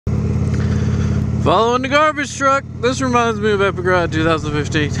Following the garbage truck. This reminds me of Epic Ride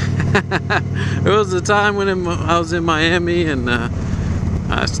 2015. It was the time when I was in Miami, and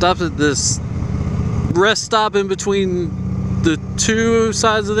I stopped at this rest stop in between the two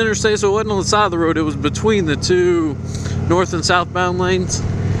sides of the interstate. So it wasn't on the side of the road, it was between the two north and southbound lanes.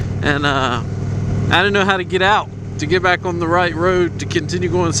 And I didn't know how to get out to get back on the right road to continue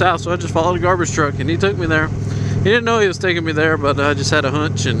going south, so I just followed a garbage truck and he took me there. He didn't know he was taking me there, but I just had a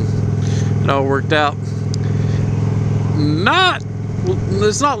hunch and it all worked out.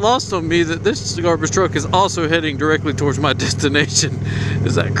 It's not lost on me that this garbage truck is also heading directly towards my destination.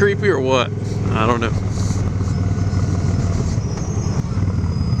 Is that creepy or what? I don't know.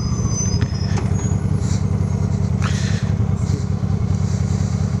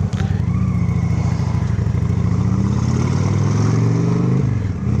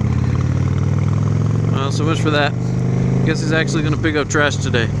 So much for that. Guess he's actually going to pick up trash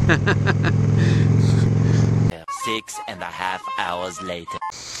today. 6.5 hours later.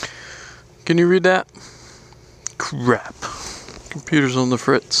 Can you read that? Crap. Computer's on the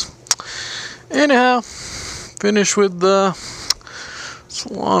fritz. Anyhow, finished with the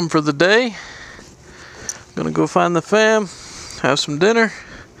salon for the day. Gonna go find the fam, have some dinner,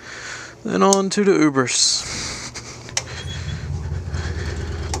 then on to the Ubers.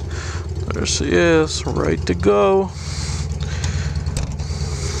 There she is, right to go.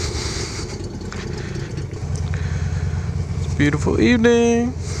 It's a beautiful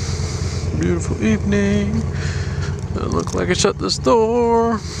evening. Beautiful evening. Doesn't look like I shut this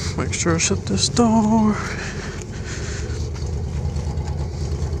door. Make sure I shut this door.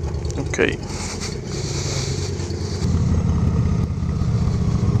 Okay.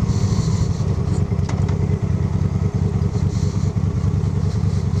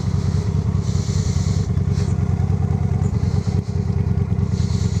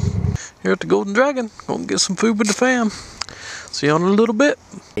 Here at the Golden Dragon, gonna get some food with the fam. See you in a little bit.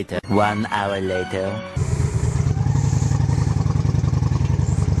 1 hour later.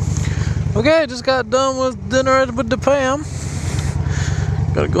 Okay, just got done with dinner with the fam.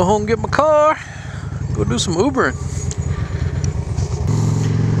 Gotta go home and get my car. Go do some Ubering.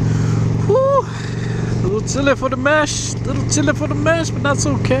 Whew. A little chilly for the mesh. But that's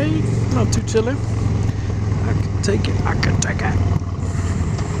okay. Not too chilly. I can take it.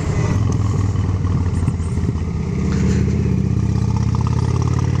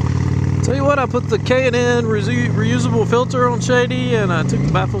 Tell you what, I put the K&N reusable filter on Shady, and I took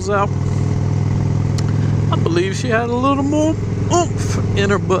the baffles out. I believe she had a little more oomph in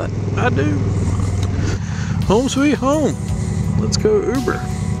her butt. I do. Home sweet home. Let's go Uber.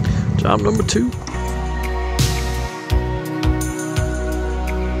 Job number 2.